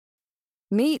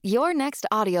Meet your next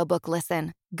audiobook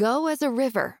listen, Go as a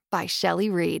River by Shelley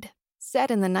Reed. Set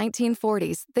in the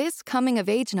 1940s, this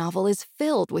coming-of-age novel is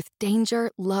filled with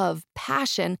danger, love,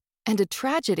 passion, and a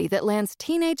tragedy that lands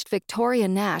teenaged Victoria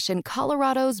Nash in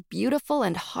Colorado's beautiful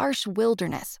and harsh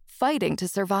wilderness, fighting to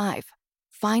survive.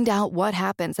 Find out what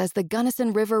happens as the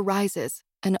Gunnison River rises,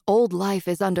 an old life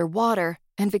is underwater,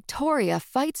 and Victoria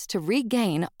fights to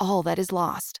regain all that is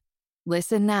lost.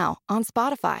 Listen now on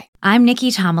Spotify. I'm Nikki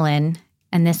Tomlin,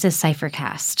 and this is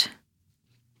Cyphercast.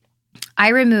 I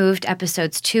removed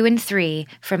episodes 2 and 3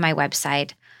 from my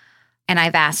website, and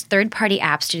I've asked third-party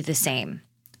apps to do the same.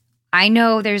 I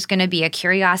know there's going to be a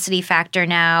curiosity factor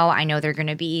now. I know they're going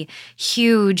to be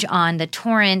huge on the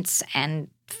torrents and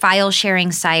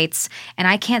file-sharing sites, and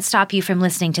I can't stop you from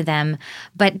listening to them,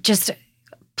 but just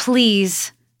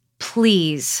please,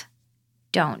 please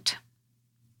don't.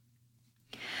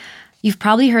 You've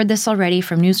probably heard this already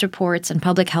from news reports and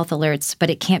public health alerts, but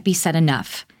it can't be said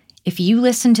enough. If you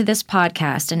listen to this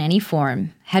podcast in any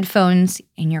form, headphones,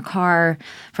 in your car,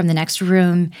 from the next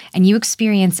room, and you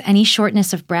experience any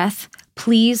shortness of breath,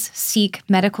 please seek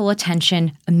medical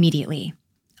attention immediately.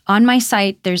 On my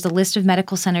site, there's a list of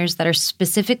medical centers that are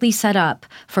specifically set up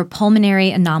for pulmonary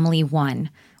anomaly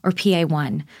 1, or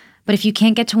PA1. But if you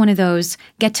can't get to one of those,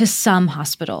 get to some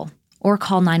hospital or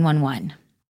call 911.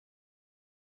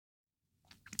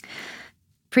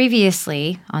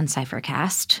 Previously on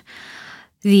Cyphercast,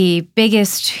 the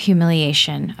biggest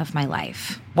humiliation of my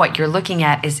life. What you're looking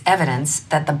at is evidence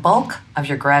that the bulk of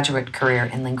your graduate career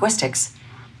in linguistics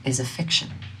is a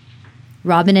fiction.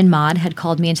 Robin and Maud had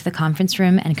called me into the conference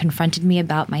room and confronted me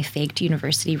about my faked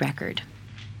university record.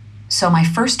 So my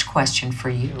first question for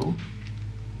you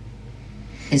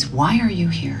is, why are you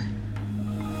here?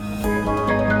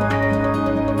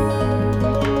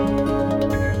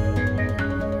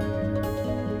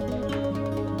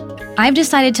 I've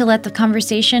decided to let the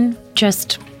conversation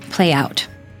just play out.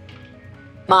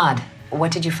 Maud,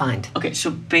 what did you find? Okay,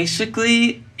 so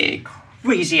basically a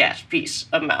crazy-ass piece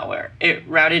of malware. It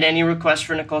routed any request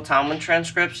for Nicole Tomlin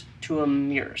transcripts to a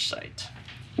mirror site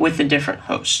with a different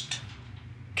host.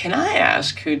 Can I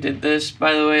ask who did this,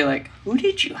 by the way? Like, who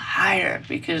did you hire?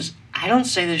 Because I don't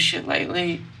say this shit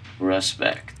lightly.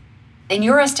 Respect. In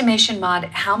your estimation, Maud,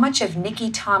 how much of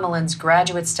Nikki Tomlin's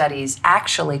graduate studies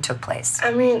actually took place?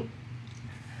 I mean,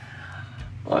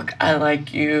 look, I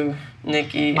like you,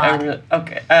 Nikki.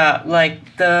 Okay,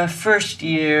 like the first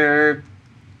year,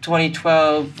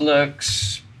 2012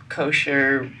 looks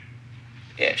kosher-ish.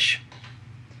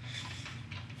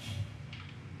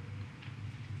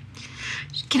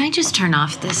 Can I just turn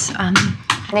off this?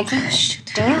 Nikki,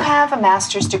 do you have a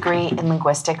master's degree in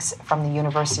linguistics from the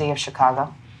University of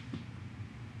Chicago?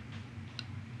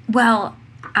 Well,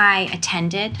 I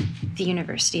attended the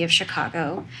University of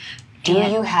Chicago. Do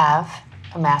you have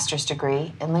a master's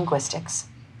degree in linguistics?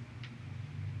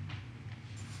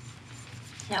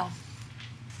 No.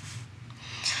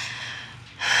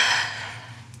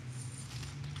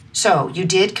 So you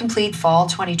did complete fall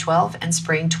 2012 and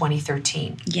spring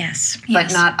 2013. Yes.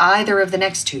 But not either of the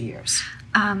next 2 years.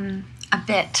 A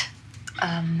bit.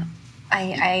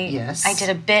 Yes. I did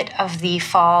a bit of the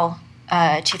fall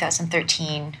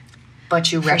 2013.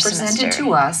 But you First represented semester.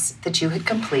 to us that you had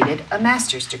completed a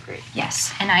master's degree.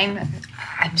 Yes, and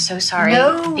I'm so sorry.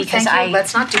 No, because thank you.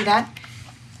 Let's not do that.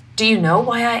 Do you know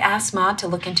why I asked Maud to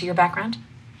look into your background?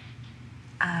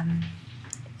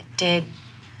 Did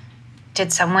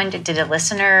a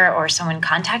listener or someone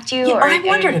contact you? Yeah, or I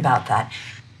wondered about that.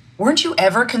 Weren't you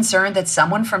ever concerned that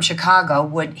someone from Chicago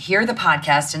would hear the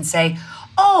podcast and say,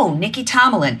 "Oh, Nikki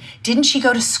Tomlin, didn't she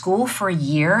go to school for a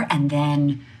year and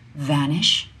then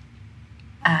vanish?"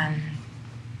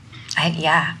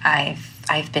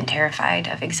 I've been terrified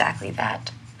of exactly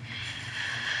that.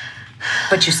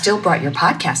 But you still brought your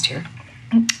podcast here.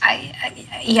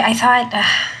 I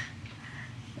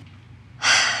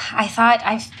thought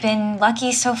I've been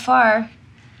lucky so far.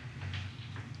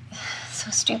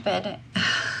 So stupid.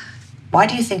 Why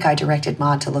do you think I directed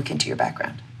Maud to look into your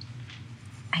background?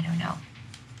 I don't know.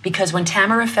 Because when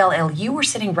Tamara fell ill, you were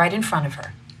sitting right in front of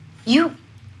her.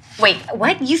 Wait,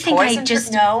 what? You think I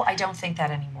just... No, I don't think that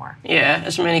anymore. Yeah,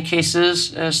 as many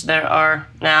cases as there are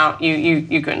now,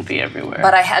 you couldn't be everywhere.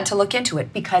 But I had to look into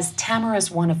it because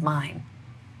Tamara's one of mine.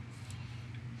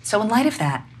 So in light of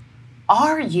that,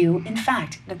 are you, in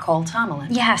fact, Nicole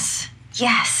Tomlin? Yes.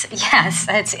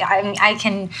 It's,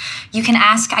 you can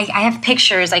ask, I have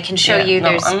pictures I can show you.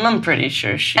 No, I'm pretty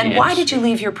sure she is. And why did you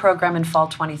leave your program in fall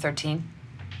 2013?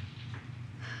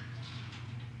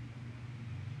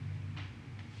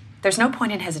 There's no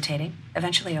point in hesitating.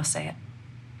 Eventually you'll say it.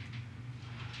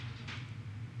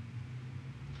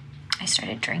 I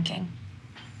started drinking.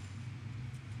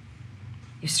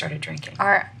 You started drinking?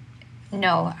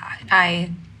 No,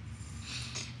 I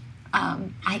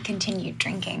continued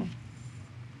drinking.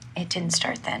 It didn't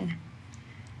start then.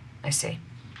 I see.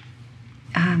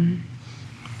 I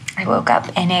woke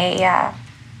up in a, Do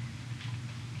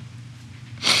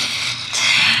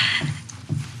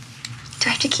I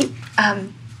have to keep,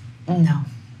 No.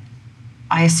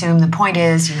 I assume the point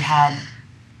is you had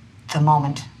the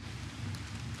moment.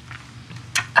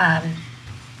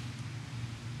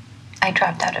 I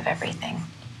dropped out of everything.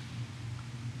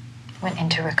 Went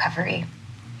into recovery.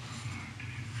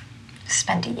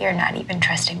 Spent a year not even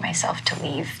trusting myself to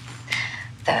leave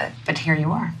But here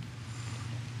you are.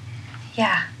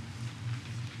 Yeah.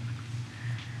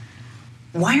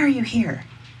 Why are you here?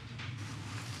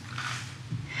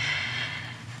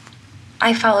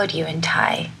 I followed you and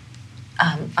Ty,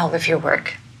 all of your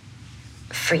work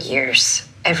for years.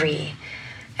 Every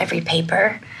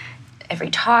paper, every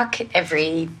talk,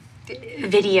 every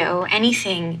video,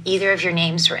 anything either of your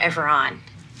names were ever on.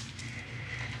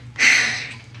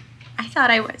 I thought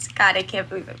I was. God, I can't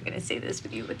believe I'm going to say this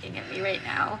with you looking at me right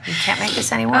now. You can't make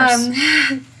this any worse.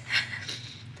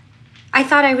 I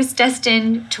thought I was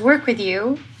destined to work with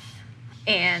you,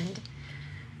 and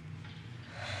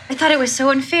I thought it was so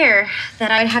unfair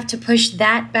that I'd have to push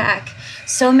that back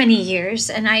so many years,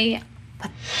 and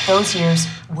But those years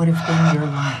would have been your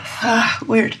life.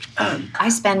 Weird. I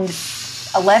spend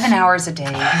 11 hours a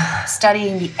day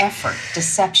studying the effort,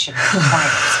 deception it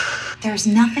requires. There's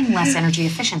nothing less energy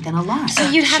efficient than a lie. So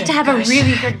you'd have to have a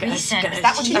really good reason. Is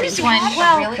that what you First did? one.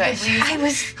 Well, a really good reason? I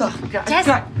was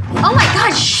Oh my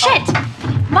God! Shit!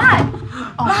 Maud,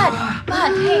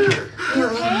 hey, you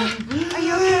okay? Are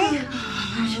you okay?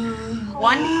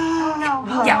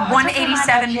 Yeah,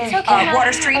 187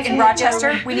 Water Street in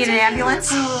Rochester. We need an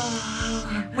ambulance.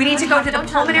 We need to go to the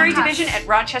pulmonary division at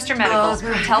Rochester Medical.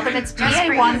 Tell them it's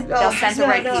PA1. They'll send the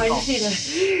right people.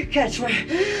 Catch my...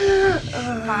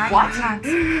 What?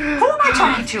 Who am I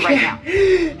talking to right now?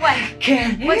 What?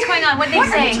 What's going on? What are they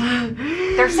saying?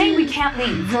 They're saying we can't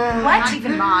leave. What?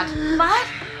 Even Maud.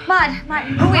 Maud.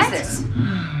 Who is this?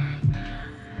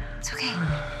 It's okay.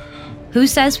 Who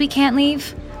says we can't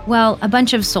leave? Well, a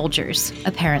bunch of soldiers,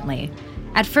 apparently.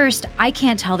 At first, I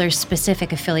can't tell their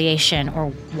specific affiliation or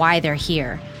why they're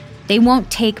here. They won't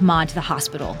take Maud to the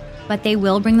hospital, but they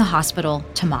will bring the hospital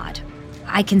to Maud.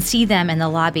 I can see them in the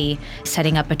lobby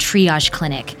setting up a triage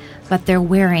clinic, but they're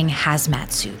wearing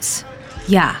hazmat suits.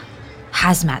 Yeah,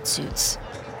 hazmat suits.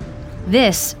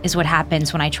 This is what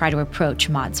happens when I try to approach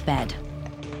Maud's bed.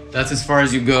 That's as far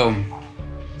as you go.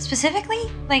 Specifically,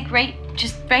 like right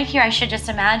here. I should just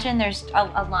imagine there's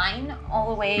a line all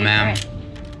the way. Ma'am.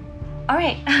 All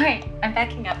right. I'm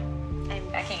backing up.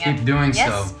 Keep doing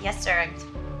yes, so. Yes, sir. I'm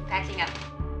backing up.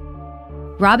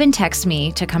 Robin texts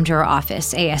me to come to her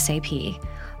office ASAP.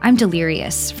 I'm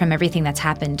delirious from everything that's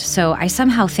happened, so I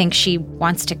somehow think she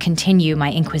wants to continue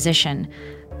my inquisition.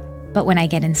 But when I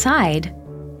get inside,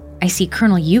 I see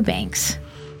Colonel Eubanks.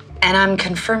 And I'm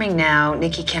confirming now,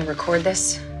 Nikki can record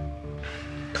this.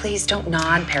 Please don't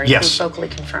nod, Perry. Yes. Please vocally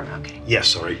confirm. Okay.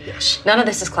 Yes, all right, yes. None of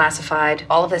this is classified.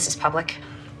 All of this is public.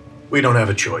 We don't have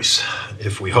a choice.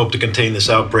 If we hope to contain this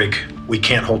outbreak, we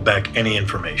can't hold back any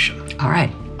information. All right.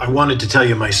 I wanted to tell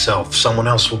you myself. Someone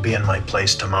else will be in my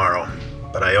place tomorrow,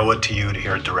 but I owe it to you to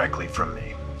hear it directly from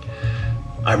me.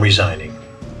 I'm resigning.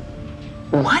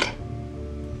 What?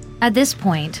 At this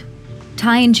point,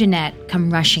 Ty and Jeanette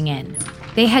come rushing in.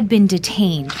 They had been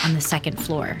detained on the second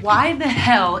floor. Why the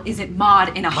hell isn't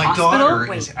Maud in a My hospital?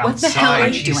 daughter is What the hell are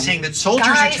outside. you doing? She's saying that soldiers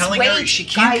are telling her she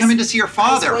can't come in to see her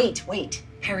father. Wait.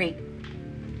 Harry,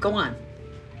 go on.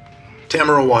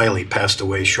 Tamara Wiley passed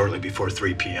away shortly before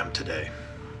 3 p.m. today.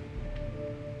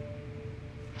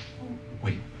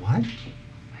 Wait, what?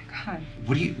 God.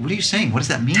 What are you saying? What does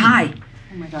that mean? Ty,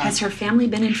 Oh my God. has her family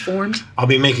been informed? I'll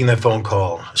be making that phone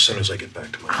call as soon as I get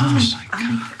back to my office.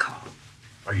 I'll make the call.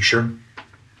 Are you sure?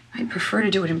 I'd prefer to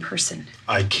do it in person.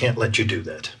 I can't let you do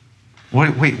that. Wait,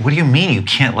 what do you mean you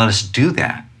can't let us do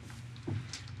that?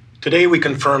 Today, we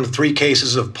confirmed 3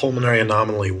 cases of pulmonary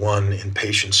anomaly 1 in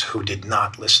patients who did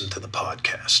not listen to the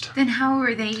podcast, Then how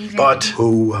are they even? but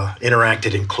who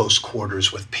interacted in close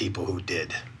quarters with people who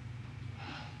did.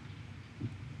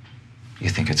 You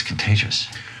think it's contagious?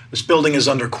 This building is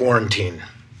under quarantine.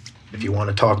 If you want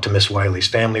to talk to Miss Wiley's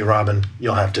family, Robin,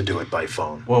 you'll have to do it by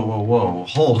phone. Whoa.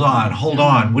 Hold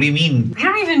on. What do you mean? We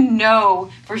don't even know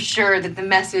for sure that the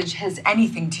message has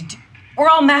anything to do. We're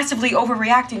all massively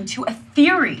overreacting to a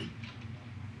theory.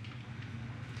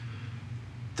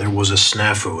 There was a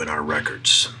snafu in our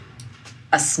records.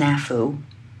 A snafu?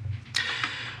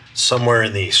 Somewhere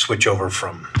in the switchover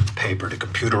from paper to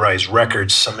computerized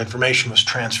records, some information was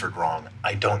transferred wrong.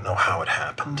 I don't know how it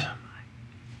happened.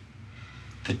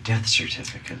 The death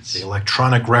certificates. The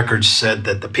electronic records said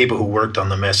that the people who worked on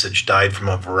the message died from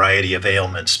a variety of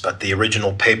ailments, but the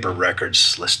original paper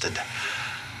records listed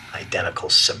identical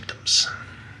symptoms.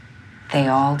 They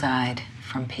all died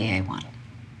from PA1.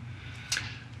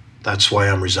 That's why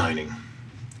I'm resigning.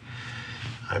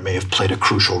 I may have played a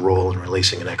crucial role in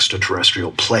releasing an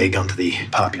extraterrestrial plague onto the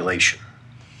population.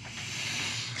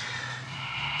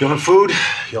 You'll have food,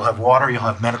 you'll have water, you'll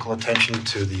have medical attention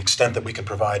to the extent that we can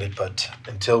provide it, but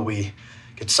until we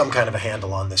get some kind of a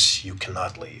handle on this, you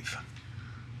cannot leave.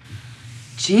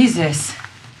 Jesus.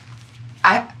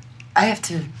 I have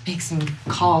to make some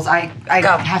calls. I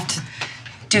Go. have to...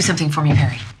 Do something for me,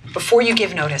 Perry. Before you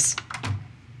give notice,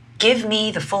 give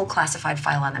me the full classified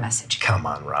file on the message. Come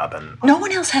on, Robin. No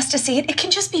one else has to see it. It can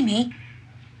just be me.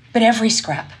 But every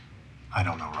scrap. I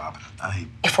don't know, Robin.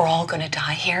 If we're all going to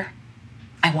die here,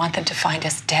 I want them to find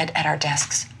us dead at our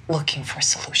desks looking for a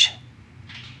solution.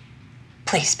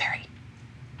 Please, Perry.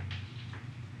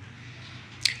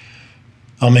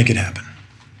 I'll make it happen.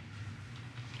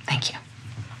 Thank you.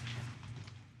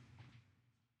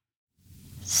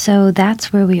 So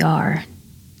that's where we are.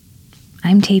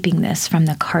 I'm taping this from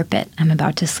the carpet I'm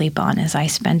about to sleep on as I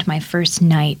spend my first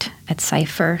night at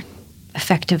Cypher,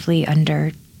 effectively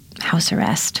under house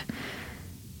arrest.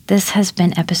 This has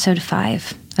been episode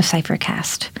 5 of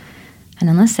Cyphercast, and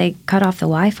unless they cut off the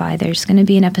Wi-Fi, there's going to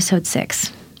be an episode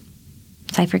 6.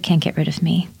 Cypher can't get rid of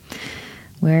me.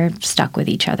 We're stuck with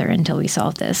each other until we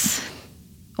solve this.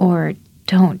 Or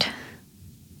don't.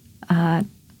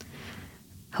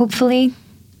 Hopefully,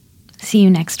 see you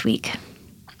next week.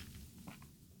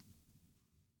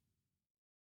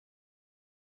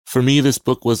 For me, this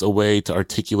book was a way to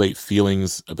articulate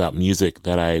feelings about music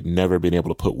that I had never been able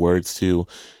to put words to.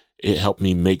 It helped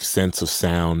me make sense of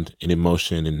sound and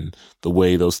emotion and the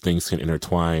way those things can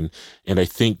intertwine. And I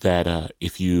think that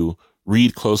if you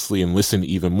read closely and listen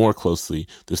even more closely,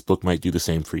 this book might do the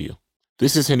same for you.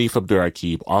 This is Hanif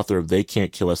Abdurraqib, author of They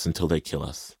Can't Kill Us Until They Kill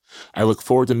Us. I look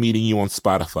forward to meeting you on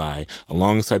Spotify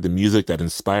alongside the music that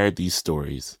inspired these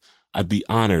stories. I'd be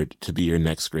honored to be your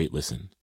next great listen.